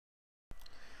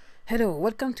Hello,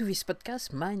 welcome to this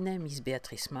podcast. My name is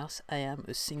Beatrice Mars. I am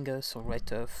a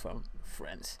singer-songwriter from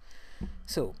France.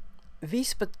 So,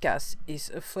 this podcast is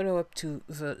a follow-up to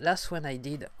the last one I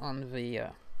did and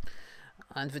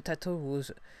the title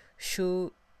was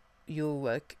 "Show Your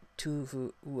Work to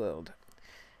the World."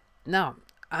 Now,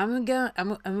 I'm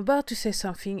about to say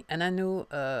something, and I know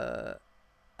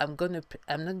I'm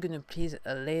not going to please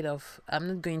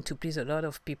a lot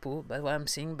of people by what I'm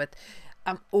saying, but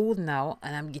I'm old now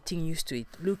and I'm getting used to it.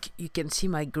 Look, you can see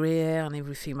my gray hair and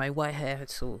everything, my white hair,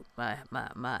 so my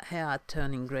hair are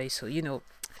turning gray, so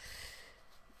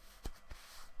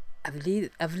I've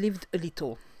lived a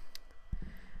little.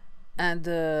 And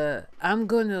I'm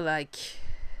gonna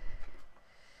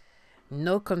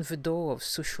knock on the door of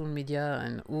social media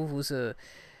and all those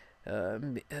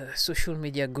social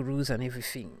media gurus and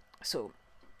everything. So,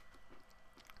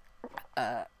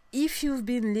 if you've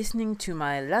been listening to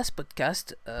my last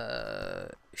podcast,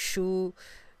 Show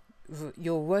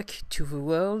Your Work to the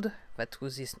World, that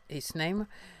was his name,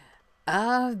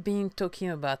 I've been talking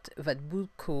about that book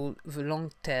called The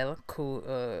Long Tail,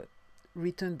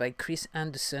 written by Chris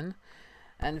Anderson.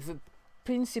 And the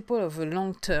principle of the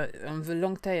long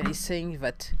tail is saying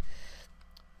that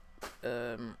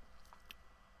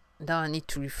now I need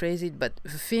to rephrase it, but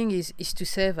the thing is to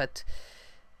say that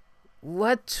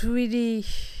what really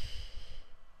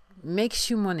makes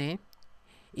you money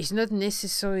is not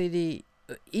necessarily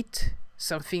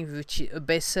something which is a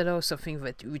bestseller, something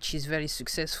which is very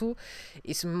successful.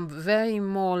 It's very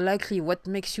more likely what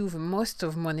makes you the most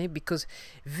of money, because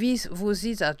these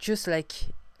are just like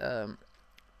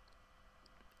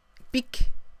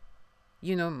peak,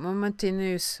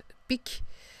 momentaneous peak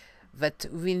that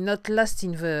will not last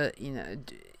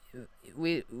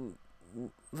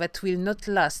that will not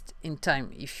last in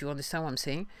time, if you understand what I'm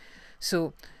saying.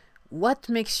 So what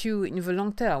makes you in the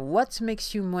long term, what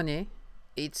makes you money,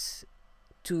 it's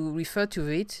to refer to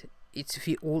it's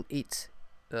the old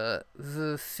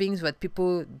the things that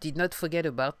people did not forget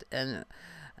about and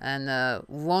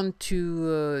want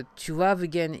to have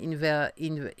again in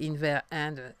their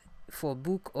hand for a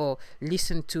book or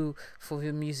listen to for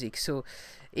the music. So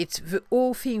it's the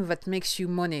whole thing that makes you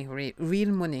money,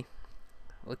 real money.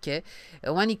 Okay,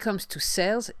 when it comes to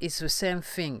sales, it's the same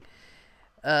thing.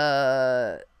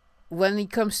 When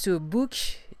it comes to a book,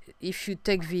 if you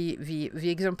take the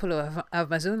example of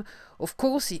Amazon, of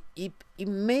course it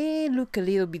may look a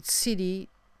little bit silly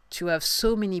to have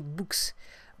so many books,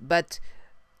 but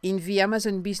in the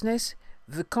Amazon business,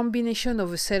 the combination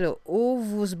of a seller, all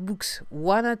those books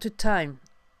one at a time,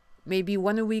 maybe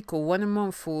one a week or one a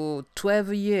month or 12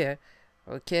 a year,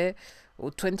 okay,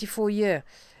 or 24 a year,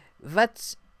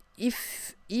 that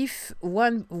if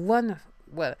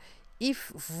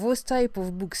those type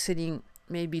of books selling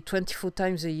maybe 24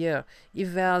 times a year,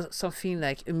 if there's something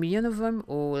like 1 million of them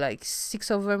or like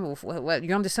 6 of them, or well,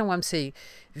 you understand what I'm saying.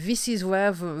 This is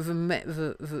where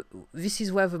this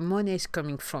is where the money is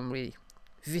coming from, really.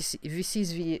 This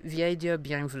is the idea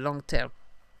behind the long term.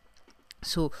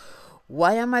 So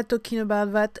why am I talking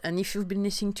about that? And if you've been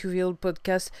listening to the old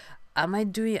podcast, am I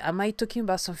talking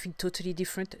about something totally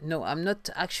different? No, I'm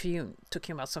not actually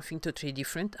talking about something totally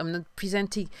different. I'm not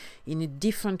presenting in a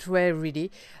different way,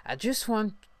 really. I just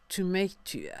want you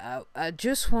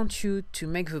to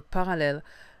make the parallel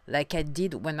like I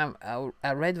did when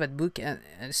I read that book, and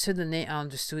suddenly I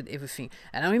understood everything.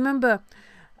 And I remember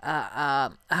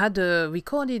I had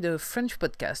recorded a French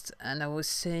podcast, and I was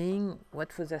saying,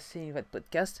 what was I saying in that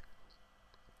podcast?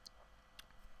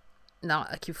 Now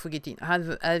I keep forgetting. I had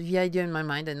the idea in my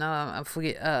mind, and now I've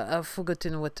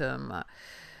forgotten what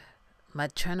my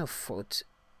train of thought.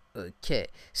 Okay,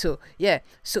 so yeah,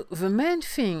 so the main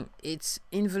thing, it's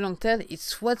in the long tail.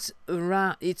 It's what's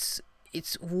around. It's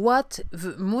what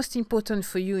the most important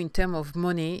for you in terms of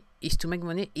money is to make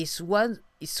money. Is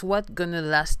what gonna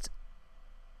last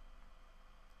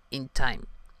in time.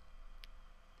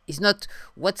 It's not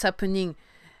what's happening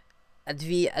at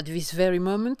this very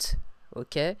moment.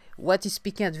 Okay, what is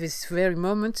speaking at this very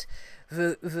moment,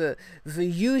 the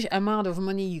huge amount of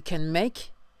money you can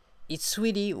make, it's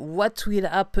really what will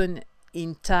happen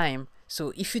in time.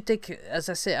 So if you take, as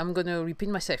I say, I'm gonna repeat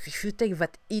myself, if you take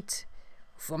that hit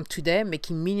from today,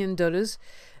 making $1 million,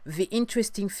 the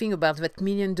interesting thing about that $1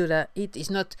 million hit is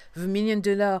not the $1 million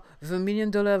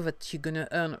that you're gonna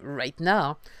earn right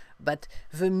now, but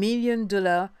the $1 million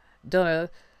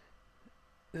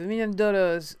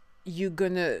you're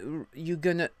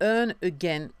gonna earn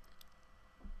again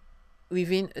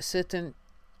within a certain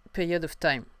period of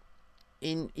time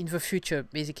in the future.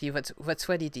 Basically, that's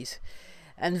what it is.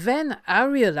 And then I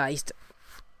realized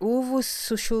all those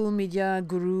social media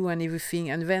guru and everything.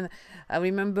 And then I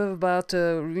remember about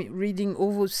reading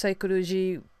all those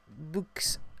psychology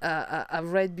books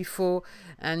I've read before,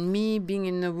 and me being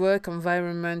in a work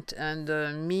environment, and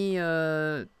me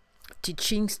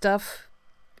teaching stuff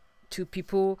to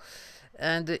people,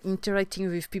 and interacting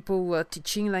with people who are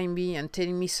teaching like me and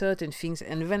telling me certain things.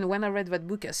 And then when I read that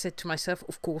book, I said to myself,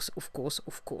 of course,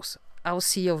 I'll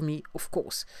see of me, of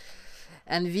course.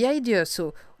 And the idea,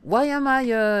 so why am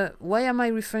I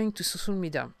referring to social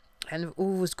media and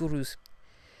all those gurus?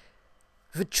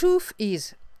 The truth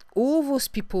is, all those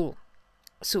people,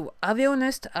 so are they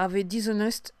honest, are they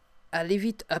dishonest? I leave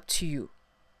it up to you.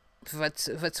 That's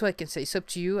what I can say. It's up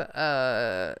to you.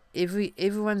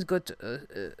 Everyone's got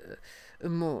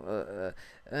an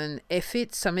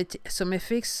ethic, some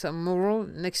ethics, some moral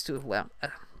next to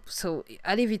so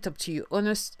I leave it up to you.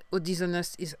 Honest or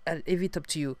dishonest is I leave it up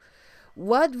to you.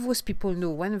 What those people know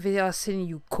when they are selling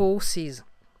you courses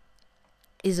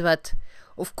is that,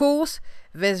 of course,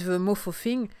 there's the MOFO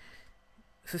thing,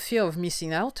 the fear of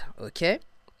missing out, okay?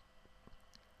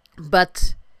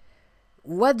 But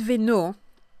what they know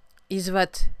is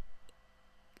that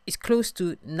it's close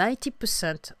to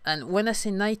 90%. And when I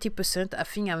say 90%, I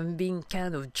think I'm being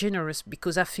kind of generous,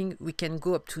 because I think we can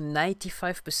go up to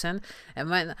 95%.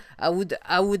 And then I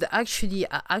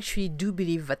actually do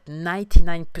believe that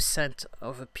 99%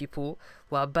 of the people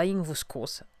who are buying those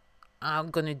courses are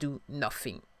gonna do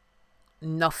nothing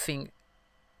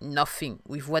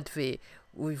with what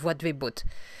they bought.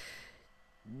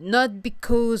 Not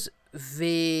because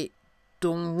they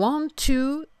don't want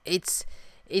to. It's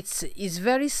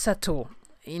very subtle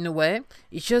in a way.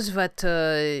 It's just that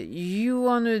you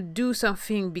want to do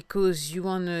something because you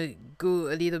want to go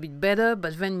a little bit better,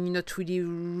 but then you're not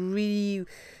really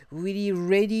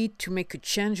ready to make a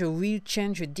change, a real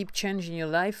change, a deep change in your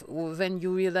life. Or then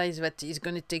you realize that it's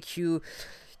going to take you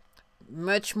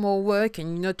much more work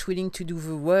and you're not willing to do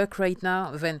the work right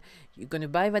now. Then you're going to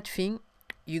buy that thing,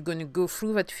 you're going to go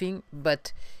through that thing,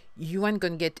 but you aren't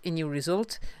going to get any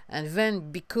result. And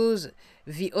then because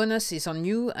the onus is on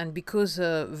you, and because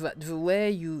the way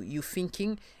you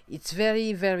thinking, it's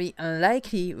very, very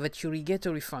unlikely that you will get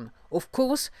a refund. Of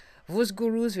course, those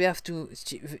gurus, they have to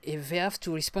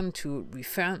respond to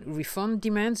refund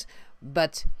demands,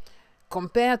 but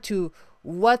compared to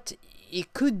what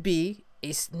it could be,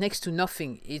 is next to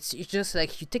nothing. It's just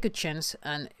like you take a chance,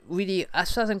 and really,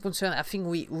 as far as I'm concerned, I think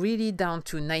we really down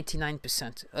to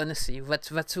 99%. Honestly,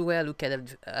 that's the way I look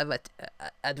at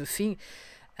the thing.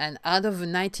 And out of the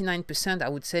 99%, I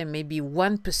would say maybe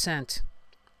 1%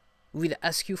 will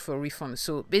ask you for a refund.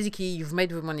 So basically, you've made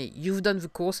the money, you've done the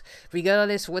course,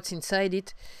 regardless what's inside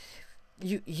it.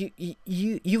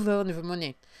 You've earned the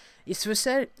money. It's the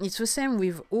same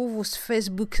with all those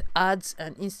Facebook ads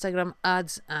and Instagram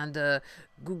ads and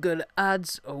Google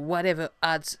ads or whatever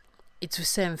ads. It's the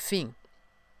same thing.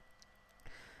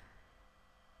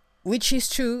 Which is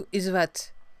true is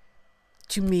that,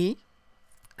 to me,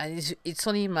 and it's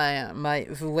only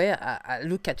the way I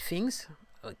look at things,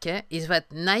 okay, is that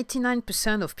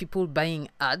 99% of people buying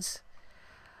ads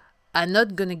are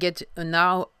not gonna get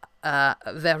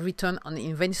their return on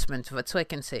investment. That's what I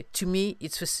can say. To me,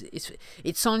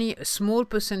 it's only a small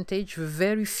percentage,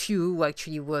 very few who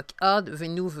actually work hard. They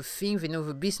know the thing, they know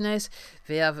the business,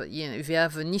 they have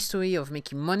an history of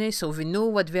making money, so they know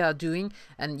what they are doing.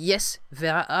 And yes,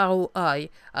 their ROI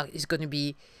is going to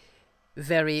be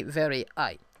very, very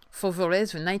high. For the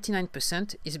rest, the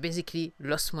 99% is basically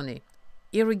lost money.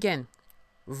 Here again,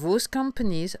 those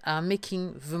companies are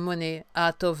making the money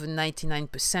out of the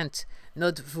 99%,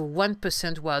 not the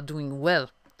 1% who are doing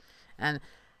well. And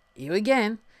here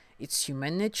again, it's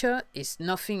human nature. It's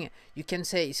nothing you can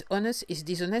say it's honest, it's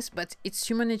dishonest, but it's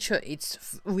human nature.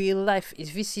 It's real life.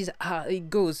 This is how it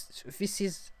goes.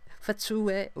 That's the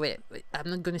way. Well, I'm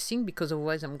not gonna sing because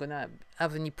otherwise I'm gonna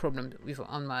have any problem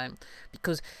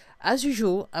because as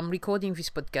usual I'm recording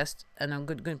this podcast and I'm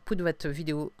gonna put that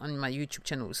video on my YouTube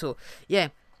channel. So yeah,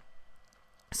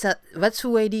 so that's the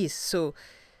way it is. So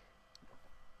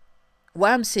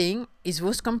what I'm saying is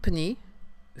those companies,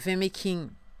 they're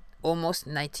making almost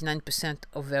 99%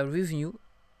 of their revenue,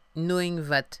 knowing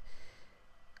that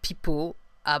people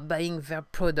are buying their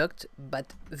product,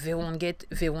 but they won't get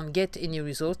any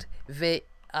result. They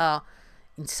are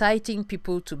inciting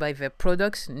people to buy their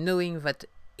products, knowing that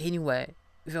anyway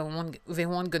they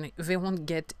won't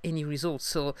get any results.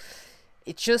 So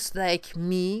it's just like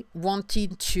me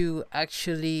wanting to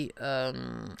actually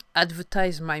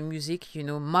advertise my music,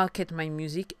 market my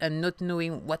music, and not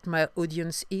knowing what my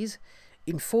audience is.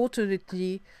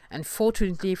 Unfortunately, and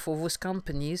fortunately for those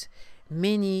companies,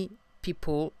 many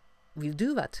people will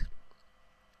do that.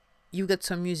 You got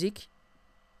some music,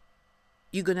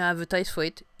 you're gonna advertise for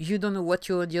it. You don't know what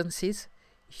your audience is.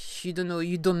 You don't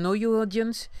know your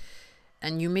audience,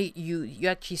 and you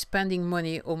actually spending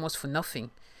money almost for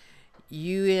nothing.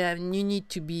 You need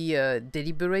to be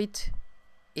deliberate,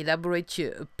 elaborate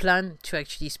a plan to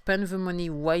actually spend the money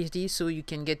wisely, so you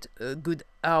can get a good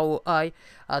ROI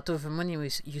out of the money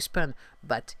you spend.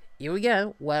 But here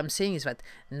again, what I'm saying is that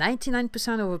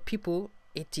 99% of the people,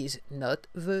 it is not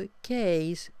the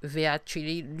case. They're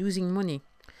actually losing money.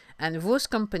 And those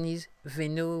companies, they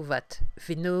know that,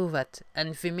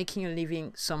 and they're making a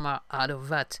living somehow out of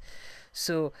that.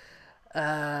 So,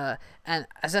 and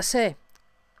as I say,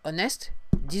 honest,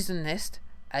 dishonest,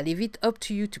 I leave it up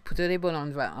to you to put a label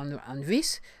on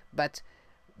this. But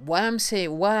what I'm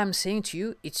saying to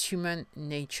you, it's human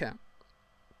nature.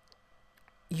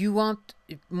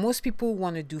 Most people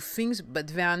want to do things, but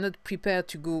they are not prepared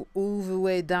to go all the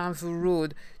way down the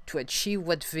road to achieve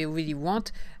what they really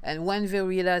want. And when they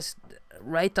realize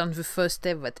right on the first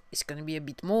step that it's going to be a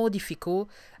bit more difficult,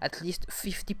 at least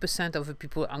 50% of the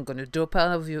people are going to drop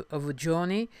out of the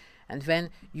journey, and then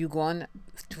you go on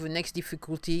to the next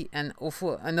difficulty, and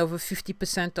over another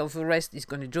 50% of the rest is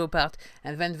going to drop out,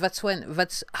 and then that's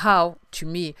how, to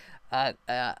me, I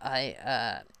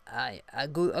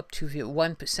go up to the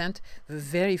 1%. The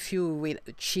very few will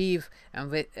achieve,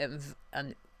 and the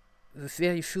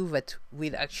very few that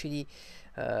will actually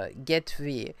get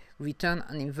the return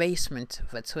on investment.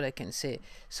 That's all I can say.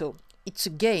 So it's a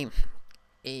game.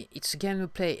 It's a game we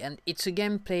play, and it's a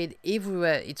game played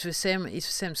everywhere. It's the same.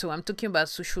 So I'm talking about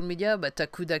social media, but I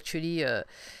could actually,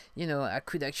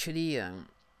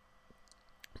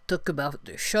 talk about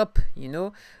the shop.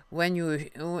 When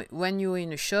you're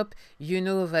in a shop, you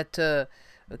know that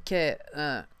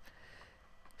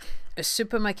a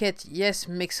supermarket, yes,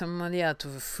 makes some money out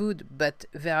of the food, but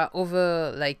there are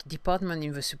other departments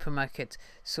in the supermarket.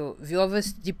 So the other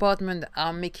department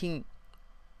are making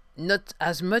not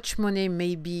as much money,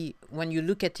 maybe, when you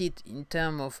look at it in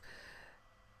terms of,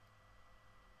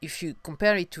 if you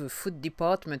compare it to a food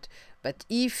department. But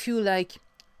if you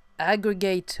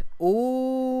aggregate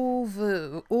all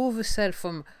the sales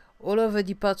from all of the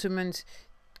departments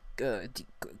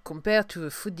compared to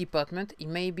the food department, it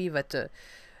may be that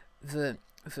the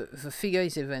figure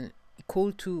is even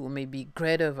equal to, or maybe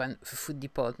greater than, the food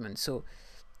department. So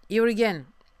here again,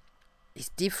 it's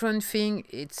different thing.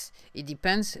 It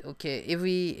depends. Okay,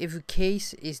 every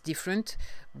case is different,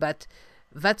 but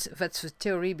that's the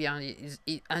theory behind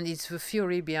it, and it's the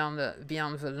theory beyond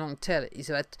the long tail, is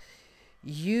that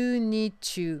you need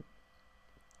to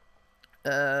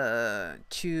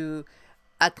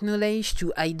acknowledge,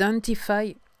 to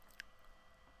identify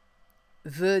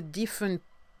the different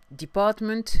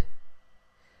department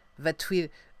that will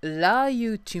allow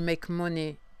you to make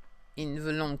money in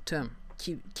the long term.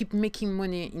 Keep making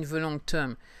money in the long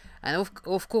term. And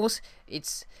of course,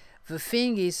 it's the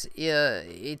thing is,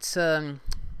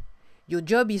 your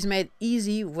job is made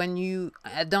easy when you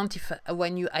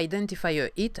identify your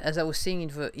it, as I was saying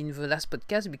in the last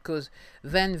podcast, because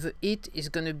then the it is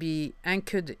going to be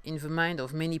anchored in the mind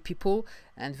of many people,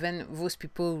 and then those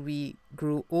people will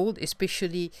grow old,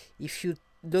 especially if you're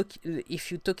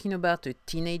talking about a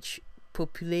teenage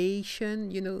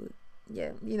population.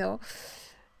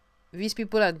 These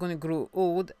people are going to grow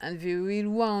old, and they will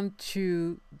want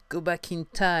to go back in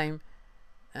time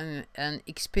and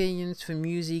experience the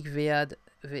music they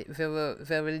were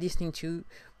listening to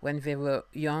when they were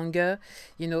younger.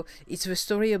 It's the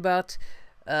story about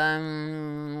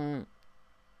the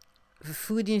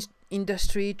food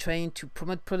industry trying to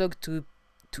promote product to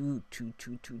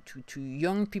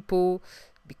young people,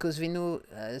 because they know,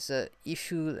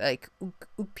 if you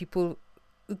hook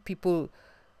people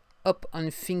up on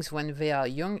things when they are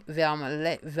young, they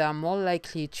are more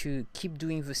likely to keep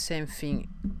doing the same thing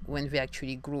when they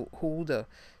actually grow older.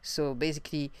 So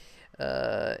basically,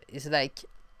 it's like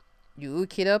you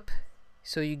hook it up,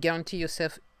 so you guarantee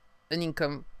yourself an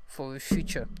income for the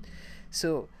future.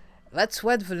 So that's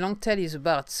what the long tail is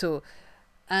about. So,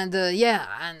 and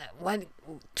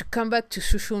to come back to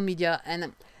social media,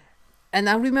 and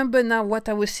I remember now what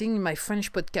I was saying in my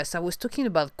French podcast. I was talking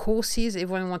about courses.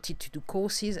 Everyone wanted to do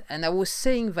courses. And I was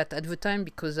saying that at the time,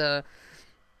 because it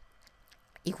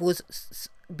was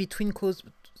between quotes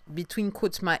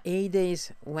my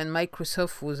heydays, when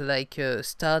Microsoft was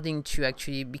starting to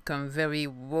actually become very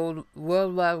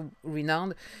worldwide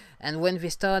renowned, and when they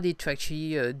started to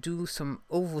actually do some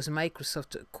of those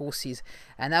Microsoft courses.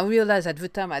 And I realized at the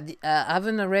time, I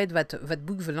haven't read that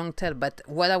book, The Long Tail, but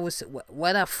what I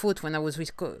thought when I was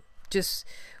just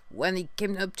when it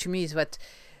came up to me is that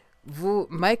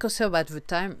Microsoft at the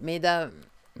time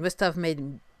must have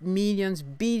made millions,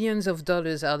 billions of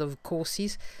dollars out of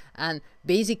courses, and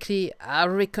basically, I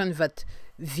reckon that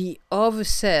the other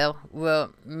sale were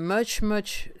much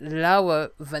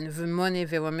lower than the money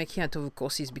they were making out of the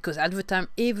courses, because at the time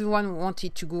everyone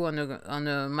wanted to go on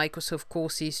a Microsoft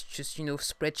courses, just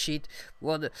spreadsheet,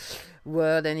 Word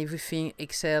and everything,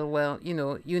 Excel, well,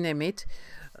 you name it.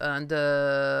 And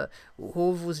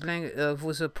all those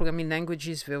programming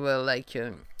languages, they were like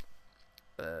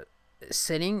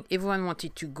selling. Everyone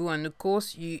wanted to go on a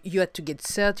course. You had to get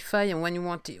certified, and when you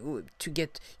wanted to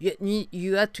get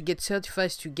you had to get certified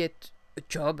to get a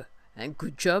job, a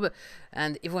good job,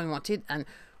 and everyone wanted. And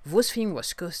those things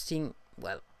was costing,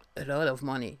 well, a lot of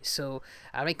money. So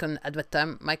I reckon at that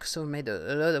time Microsoft made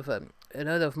a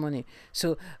lot of money.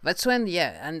 So that's when,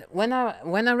 yeah. And when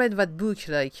I read that book,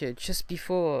 like just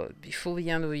before the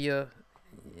end of the year,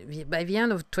 by the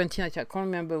end of 2019, I can't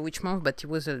remember which month, but it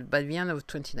was by the end of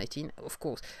 2019. Of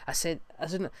course, I said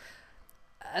as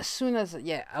soon as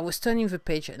I was turning the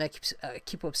page, and I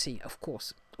keep up saying, of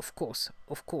course,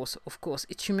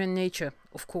 it's human nature.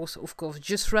 Of course,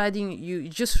 just riding.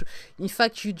 In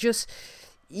fact,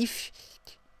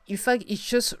 it's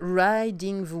just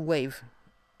riding the wave.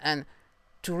 And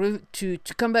to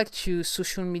come back to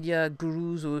social media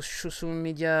gurus or social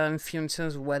media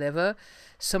influencers, whatever,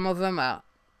 some of them are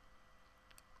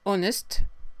honest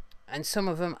and some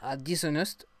of them are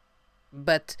dishonest,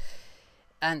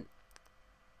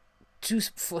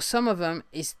 for some of them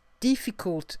it's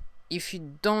difficult. If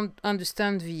you don't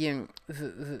understand the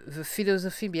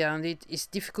philosophy behind it, it's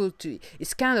difficult to.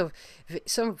 It's kind of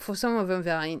for some of them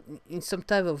they are in some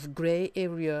type of gray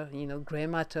area, gray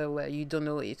matter, where you don't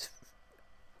know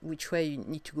which way you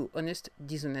need to go: honest,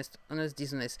 dishonest.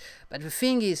 But the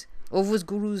thing is, all those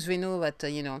gurus, they know that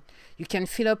you can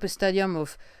fill up a stadium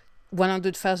of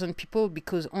 100,000 people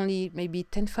because only maybe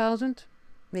 10,000,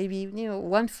 maybe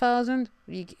 1,000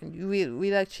 you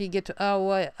will actually get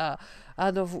ROI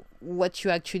out of what you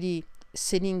actually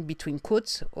selling between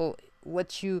quotes, or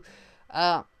what you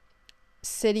are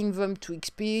selling them to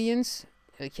experience.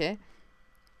 Okay,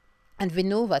 and they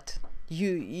know that.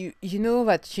 You know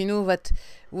that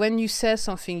when you sell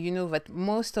something, that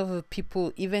most of the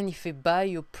people, even if they buy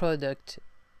your product,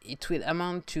 it will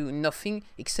amount to nothing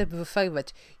except the fact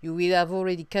that you will have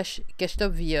already cashed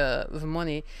up the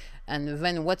money. And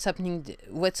then what's happening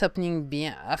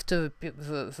after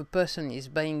the person is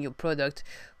buying your product?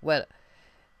 Well,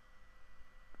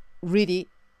 really,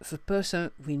 the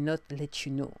person will not let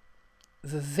you know.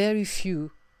 The very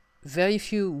few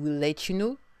will let you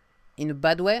know in a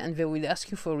bad way, and they will ask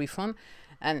you for a refund.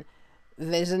 And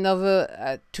there's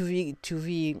another to the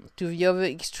other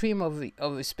extreme of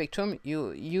the spectrum.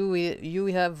 You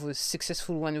will have a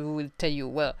successful one who will tell you,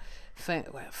 well,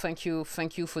 thank you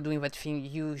for doing that thing.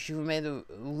 You made a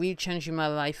real change in my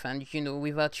life, and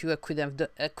without you I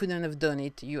couldn't have done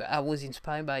it. I was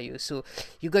inspired by you. So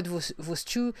you got those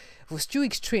two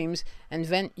extremes, and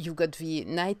then you got the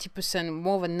 90%,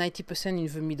 more than 90% in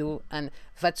the middle, and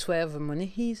that's where the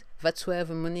money is.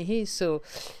 So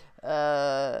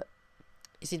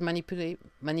is it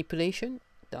manipulation?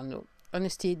 Don't know.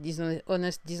 Honesty,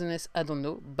 dishonest, I don't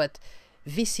know. But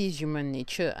this is human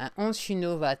nature, and once you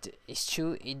know that it's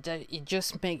true, it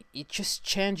just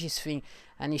changes things.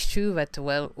 And it's true that,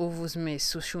 well, all those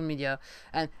social media,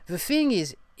 and the thing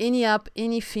is, any app,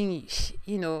 anything,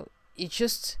 it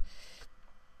just,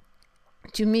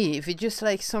 to me, if it's just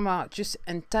like somehow just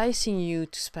enticing you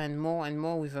to spend more and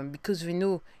more with them, because we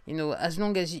know, as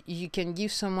long as you can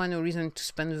give someone a reason to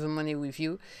spend the money with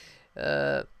you,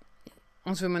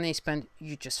 once the money is spent,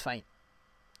 you're just fine.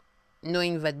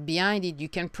 Knowing that behind it, you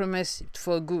can promise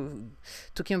for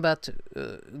talking about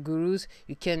gurus,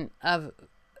 you can have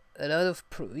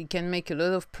you can make a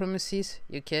lot of promises,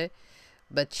 okay,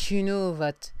 but you know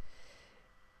that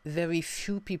very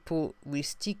few people will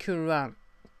stick around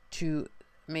to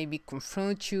maybe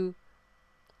confront you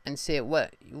and say, well,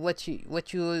 what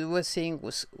you were saying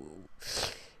was,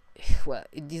 well,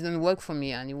 it didn't work for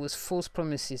me, and it was false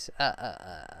promises.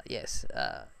 Yes.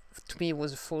 To me, it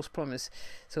was a false promise.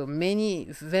 So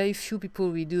very few people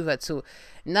will do that. So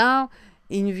now,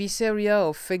 in this area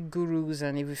of fake gurus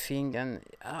and everything, and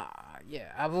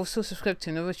I've also subscribed to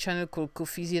another channel called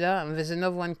CoffeeZilla, and there's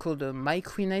another one called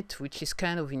MyQueenet, which is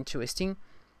kind of interesting.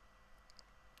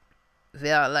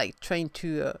 They are like trying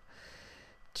to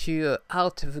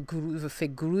out the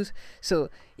fake gurus. So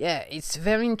yeah, it's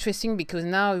very interesting, because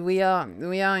now we are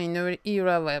in an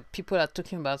era where people are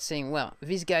talking about saying, well,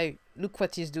 this guy look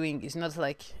what he's doing. It's not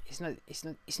like it's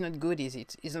not good, is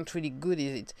it? It's not really good,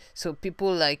 is it? So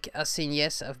people like are saying,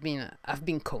 yes, I've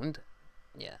been conned.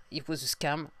 Yeah, it was a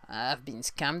scam. I've been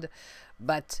scammed,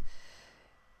 but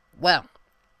well,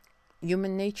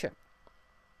 human nature.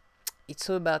 It's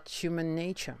all about human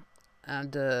nature,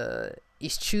 and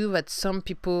it's true that some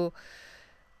people.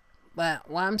 Well,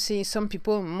 what I'm saying, some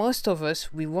people, most of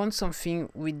us, we want something.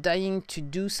 We're dying to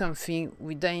do something.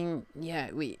 We're dying.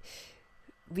 Yeah, we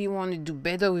want to do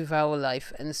better with our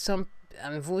life, and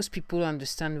those people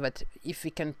understand that if we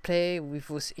can play with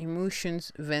those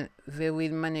emotions, then they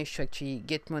will manage to actually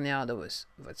get money out of us.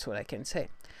 That's what I can say.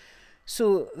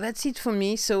 So that's it for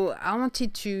me. So I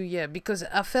wanted to, yeah, because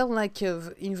I felt like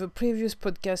in the previous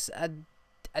podcast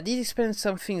I did explain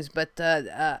some things, but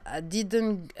I did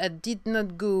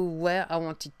not go where I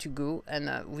wanted to go, and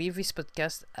with this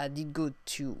podcast, I did go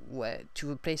to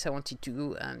the place I wanted to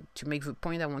go and to make the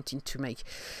point I wanted to make.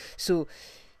 So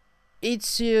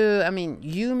it's I mean,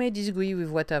 you may disagree with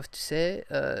what I have to say.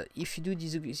 If you do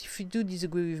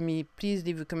disagree with me, please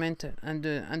leave a comment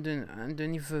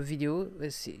underneath the video.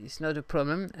 It's not a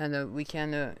problem, and we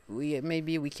can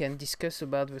discuss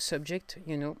about the subject,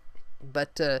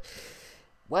 but.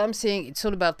 What I'm saying, it's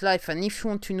all about life, and if you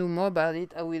want to know more about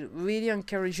it, I will really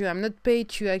encourage you. I'm not paid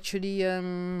to actually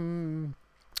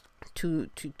to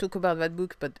talk about that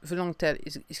book, but The Long Tail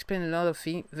is explain a lot of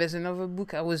things. There's another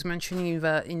book I was mentioning in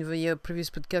the previous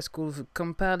podcast called The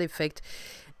Compound Effect,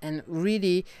 and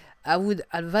really, I would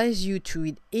advise you to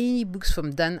read any books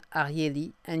from Dan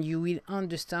Ariely, and you will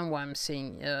understand what I'm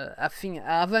saying. I think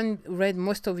I haven't read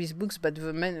most of his books, but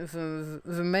the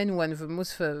main one, the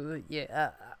most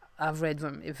I've read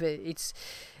them.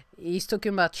 He's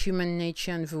talking about human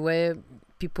nature and the way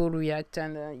people react,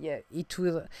 and it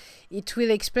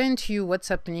will explain to you what's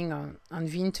happening on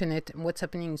the internet and what's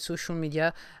happening in social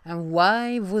media, and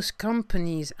why those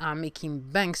companies are making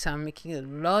a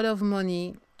lot of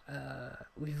money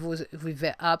with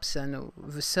their apps and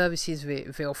the services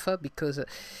they offer, because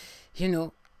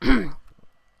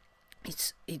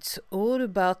it's all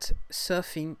about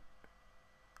surfing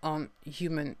on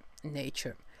human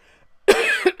nature.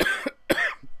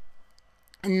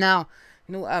 And now,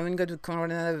 no, I haven't got the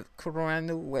corona,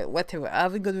 whatever. I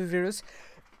haven't got the virus.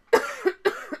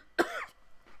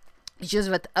 It's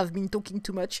just that I've been talking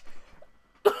too much.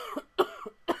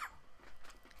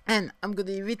 And I'm going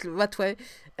to leave it that way.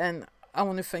 And I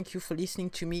want to thank you for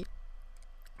listening to me.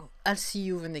 I'll see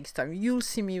you the next time. You'll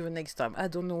see me the next time. I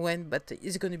don't know when, but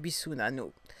it's going to be soon, I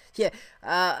know. Yeah,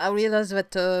 I realized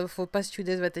that for past 2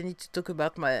 days that I need to talk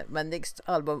about my next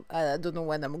album. I don't know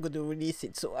when I'm going to release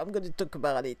it, so I'm going to talk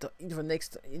about it in the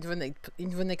next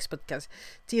podcast.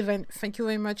 Till then, thank you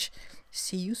very much.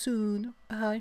 See you soon. Bye.